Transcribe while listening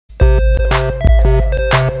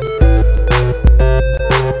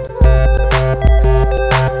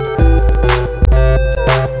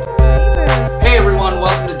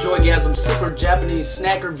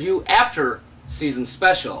season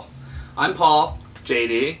special. I'm Paul.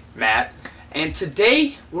 JD. Matt. And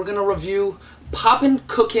today we're going to review Poppin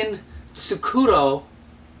Cookin Tsukuro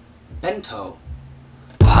Bento.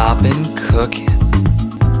 Poppin Cookin.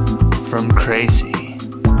 From Crazy.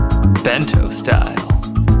 Bento style.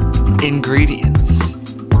 Ingredients.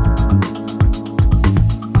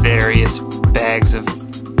 Various bags of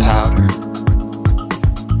powder.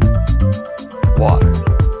 Water.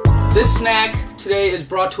 This snack today is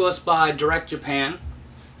brought to us by Direct Japan.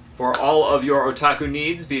 For all of your otaku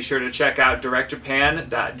needs, be sure to check out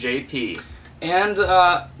directjapan.jp. And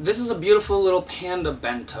this is a beautiful little panda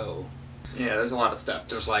bento. Yeah, there's a lot of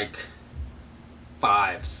steps. There's like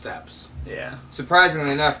 5 steps. Yeah. Surprisingly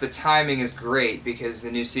enough, the timing is great because the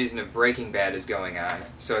new season of Breaking Bad is going on.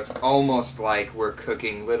 So it's almost like we're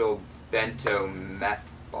cooking little bento meth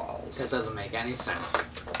balls. That doesn't make any sense.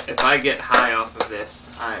 If I get high off of this,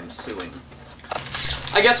 I'm suing.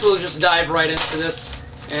 I guess we'll just dive right into this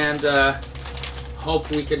and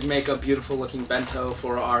hope we could make a beautiful looking bento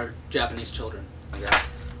for our Japanese children. Okay.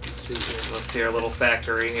 Let's see here. Let's see our little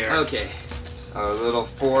factory here. Okay. A little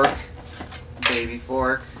fork, baby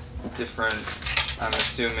fork, different, I'm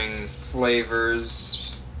assuming,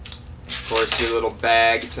 flavors. Of course, your little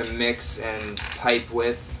bag to mix and pipe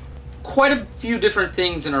with. Quite a few different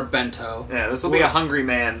things in our bento. Yeah, this will be a hungry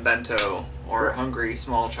man bento, or a hungry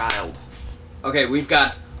small child. Okay, we've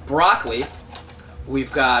got broccoli,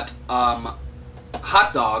 we've got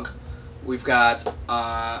hot dog, we've got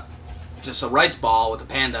just a rice ball with a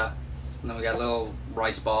panda, and then we got little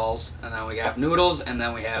rice balls, and then we have noodles, and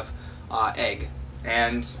then we have egg.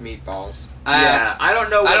 And meatballs. Yeah, I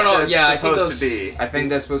don't know what that's supposed to be. I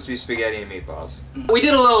think that's supposed to be spaghetti and meatballs. We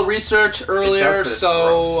did a little research earlier, but it's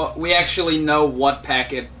so gross. we actually know what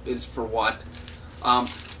packet is for what.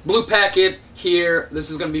 Blue packet here,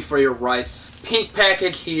 this is going to be for your rice. Pink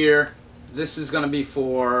packet here, this is going to be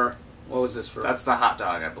for, what was this for? That's the hot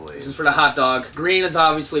dog, I believe. This is for the hot dog. Green is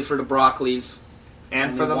obviously for the broccolis.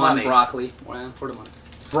 And Only for the one money. broccoli. Well, for the money.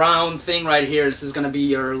 Brown thing right here, this is going to be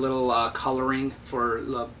your little coloring for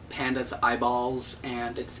the panda's eyeballs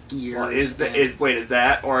and its ears. Well, is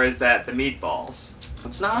that, or is that the meatballs?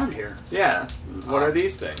 It's not on here. Yeah. What are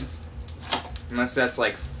these things? Unless that's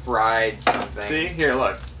like fried something. See? Here,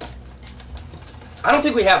 look. I don't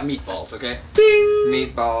think we have meatballs, okay? Bing!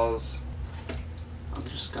 Meatballs. I'm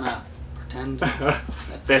just going to pretend.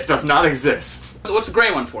 That does not exist. What's the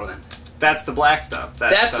gray one for then? That's the black stuff.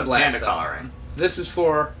 That's the black panda stuff. coloring. This is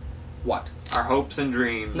for what? Our hopes and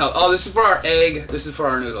dreams. No, oh, this is for our egg. This is for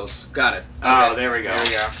our noodles. Got it. Oh, Okay. there we go. There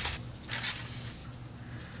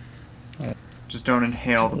we go. Just don't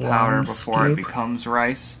inhale the powder before it becomes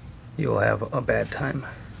rice. You'll have a bad time.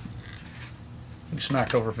 You just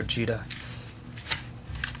knocked over Vegeta.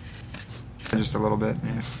 Just a little bit.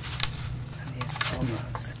 Yeah. And these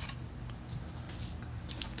bulldogs.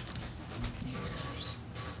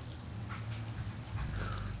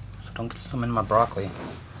 Don't get some in my broccoli.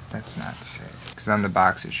 That's not safe. Because on the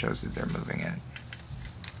box it shows that they're moving it.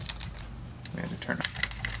 We had to turn it.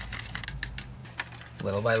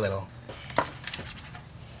 Little by little.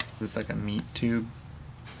 It's like a meat tube.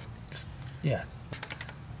 Yeah.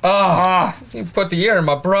 Oh! You put the ear in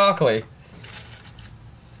my broccoli.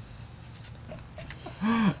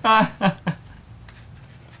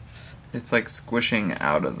 It's like squishing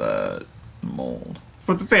out of the mold.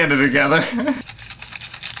 Put the panda together.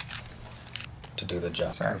 To do the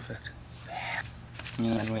job. Sorry. Perfect.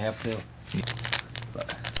 Yeah, and we have to...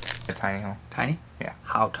 A tiny hole. Tiny? Yeah.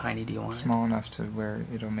 How tiny do you want Small enough to where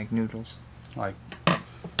it'll make noodles. it? Like...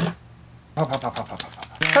 Pop.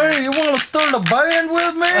 Hey, you want to start a band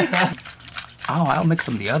with me? Oh, I'll mix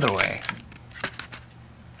them the other way.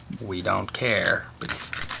 We don't care.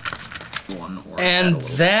 And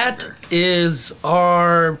that is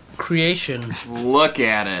our creation. Look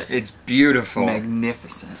at it. It's beautiful.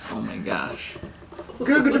 Magnificent. Oh my gosh.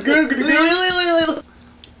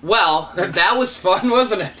 Well, that was fun,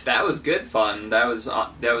 wasn't it? That was good fun. That was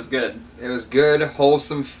good. It was good,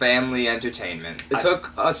 wholesome family entertainment. It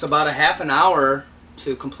took us about a half an hour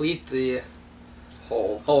to complete the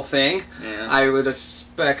whole thing. Yeah. I would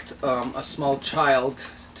expect a small child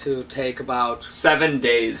to take about 7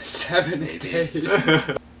 days. 7 days.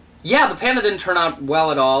 Yeah, the panda didn't turn out well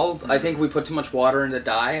at all. I think we put too much water in the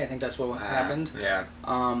dye. I think that's what happened. Yeah.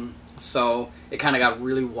 So it kind of got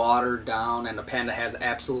really watered down, and the panda has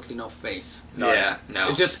absolutely no face. No.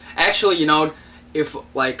 It just actually, you know, if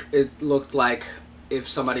like it looked like if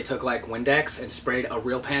somebody took like Windex and sprayed a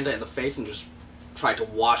real panda in the face and just tried to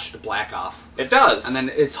wash the black off. It does. And then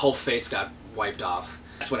its whole face got wiped off.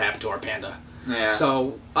 That's what happened to our panda. Yeah.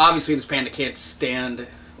 So obviously this panda can't stand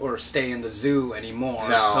or stay in the zoo anymore.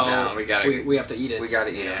 No, so no, we have to eat it. We gotta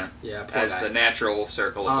eat Yeah. them. Yeah, poor As guy. the natural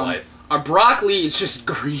circle of life. Our broccoli is just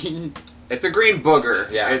green. It's a green booger.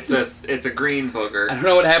 Yeah. It's a green I booger. don't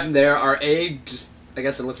know what happened there. Our egg just, I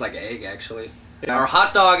guess it looks like egg actually. Yeah. Our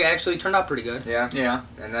hot dog actually turned out pretty good. Yeah. Yeah.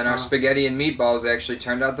 And then our spaghetti and meatballs actually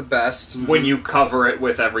turned out the best. When you cover it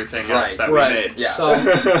with everything else Right, that we made. Yeah. So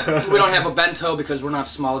we don't have a bento because we're not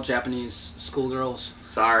small Japanese schoolgirls.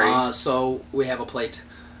 Sorry. So we have a plate.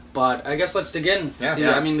 But I guess let's dig in. Yeah. See,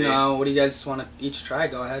 Yeah, I mean, see. what do you guys want to each try?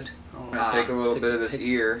 Go ahead. I'm gonna take a little bit of this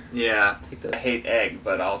ear. Yeah. Take the- I hate egg,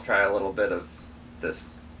 but I'll try a little bit of this.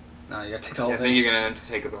 No, you gotta take the whole I think thing. you're gonna have to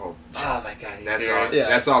take the whole. Oh my god, That's serious? all. Yeah.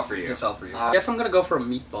 That's all for you. That's all for you. I guess I'm gonna go for a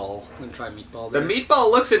meatball. I'm gonna try meatball. The there. meatball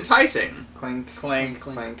looks enticing. Clink. Clink,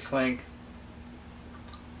 Clink, clink, clink.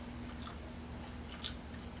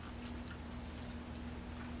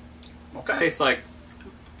 Okay. Tastes like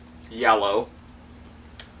yellow,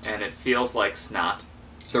 and it feels like snot.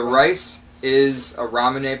 The rice is a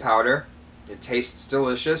ramune powder. It tastes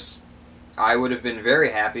delicious. I would have been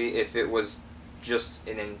very happy if it was just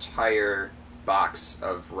an entire box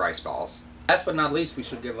of rice balls. Last but not least, we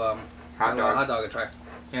should give Hot a dog. hot dog a try.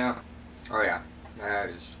 Yeah. Oh yeah. That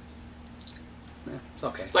is. Yeah, it's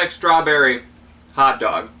okay. It's like strawberry hot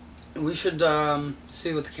dog. We should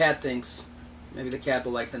see what the cat thinks. Maybe the cat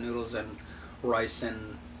will like the noodles and rice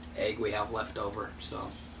and egg we have left over. So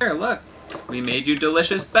Here, look. We made you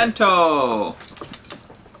delicious bento.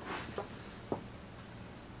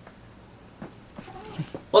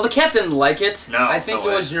 well, the cat didn't like it. No, I think no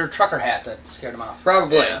it way. was your trucker hat that scared him off.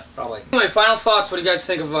 Probably. Yeah. Probably. Anyway, final thoughts. What do you guys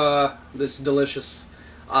think of this delicious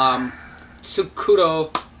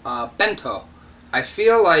Tsukuro Bento? I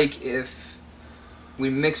feel like if we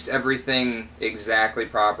mixed everything exactly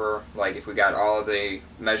proper, like if we got all of the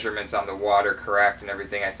measurements on the water correct and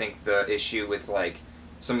everything, I think the issue with like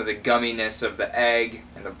some of the gumminess of the egg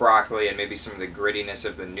and the broccoli and maybe some of the grittiness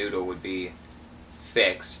of the noodle would be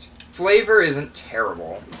fixed. Flavor isn't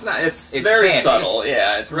terrible. It's not. It's It's very candy, subtle.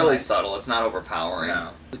 Yeah, it's really Right. subtle. It's not overpowering. No.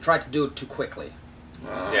 We tried to do it too quickly.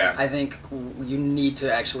 Yeah. I think you need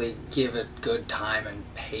to actually give it good time and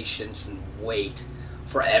patience and wait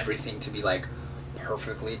for everything to be like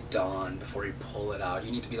perfectly done before you pull it out.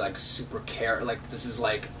 You need to be like super like this is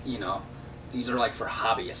like, you know, these are like for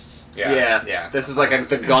hobbyists. Yeah. This is like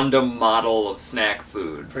the Gundam model of snack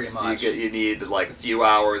foods. Pretty much. You need like a few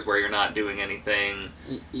hours where you're not doing anything.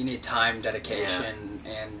 You need time, dedication,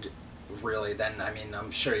 and really then, I mean, I'm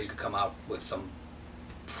sure you could come out with some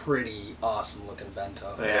pretty awesome looking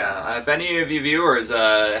bento. Yeah. If any of you viewers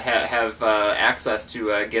have access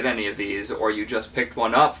to get any of these, or you just picked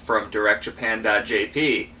one up from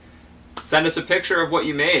directjapan.jp, send us a picture of what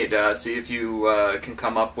you made. See if you can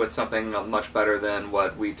come up with something much better than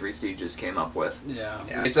what we Three Stooges came up with. Yeah.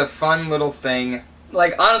 It's a fun little thing.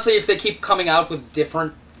 Like, honestly, if they keep coming out with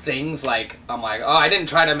different things, like, I'm like, oh, I didn't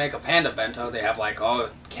try to make a panda bento. They have, like, oh,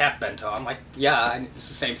 cat bento. I'm like, yeah, it's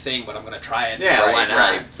the same thing, but I'm going to try it. Yeah, Right, why not?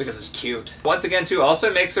 right. Because it's cute. Once again, too,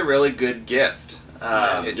 also makes a really good gift.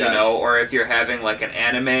 It You does. know, or if you're having like an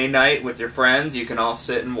anime night with your friends, you can all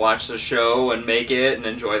sit and watch the show and make it and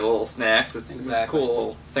enjoy the little snacks. It's a Exactly. cool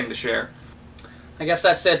little thing to share. I guess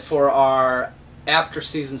that's it for our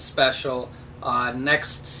after-season special.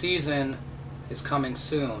 Next season is coming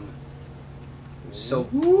soon. So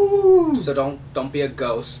don't be a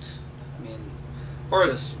ghost. I mean, Or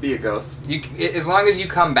Just- be a ghost. You, as long as you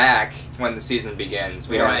come back when the season begins,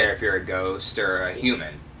 we don't Right. care if you're a ghost or a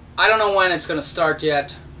human. I don't know when it's going to start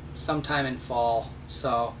yet. Sometime in fall.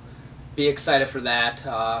 So be excited for that.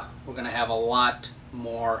 We're going to have a lot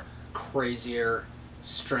more crazier,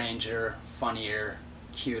 stranger, funnier,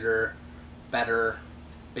 cuter, better,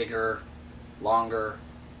 bigger, longer,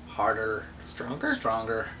 harder,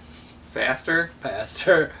 stronger, Faster?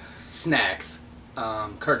 faster snacks.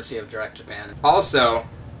 Courtesy of Direct Japan. Also,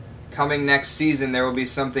 coming next season, there will be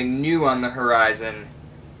something new on the horizon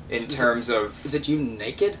in terms of... Is it you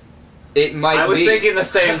naked? It might I was be. thinking the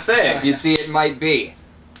same thing. You see, it might be.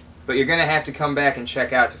 But you're going to have to come back and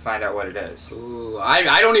check out to find out what it is. Ooh, I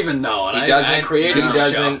don't even know. And He I doesn't. created He the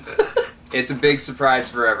doesn't. show. It's a big surprise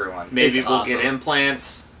for everyone. Maybe It's we'll get awesome.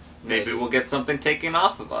 implants. Maybe we'll get something taken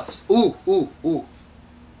off of us. Ooh.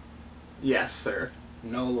 Yes, sir.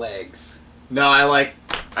 No legs. No, I like.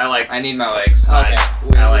 I need my legs. Okay,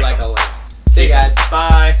 we I like like them. our legs. See you guys.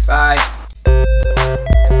 Bye. Bye.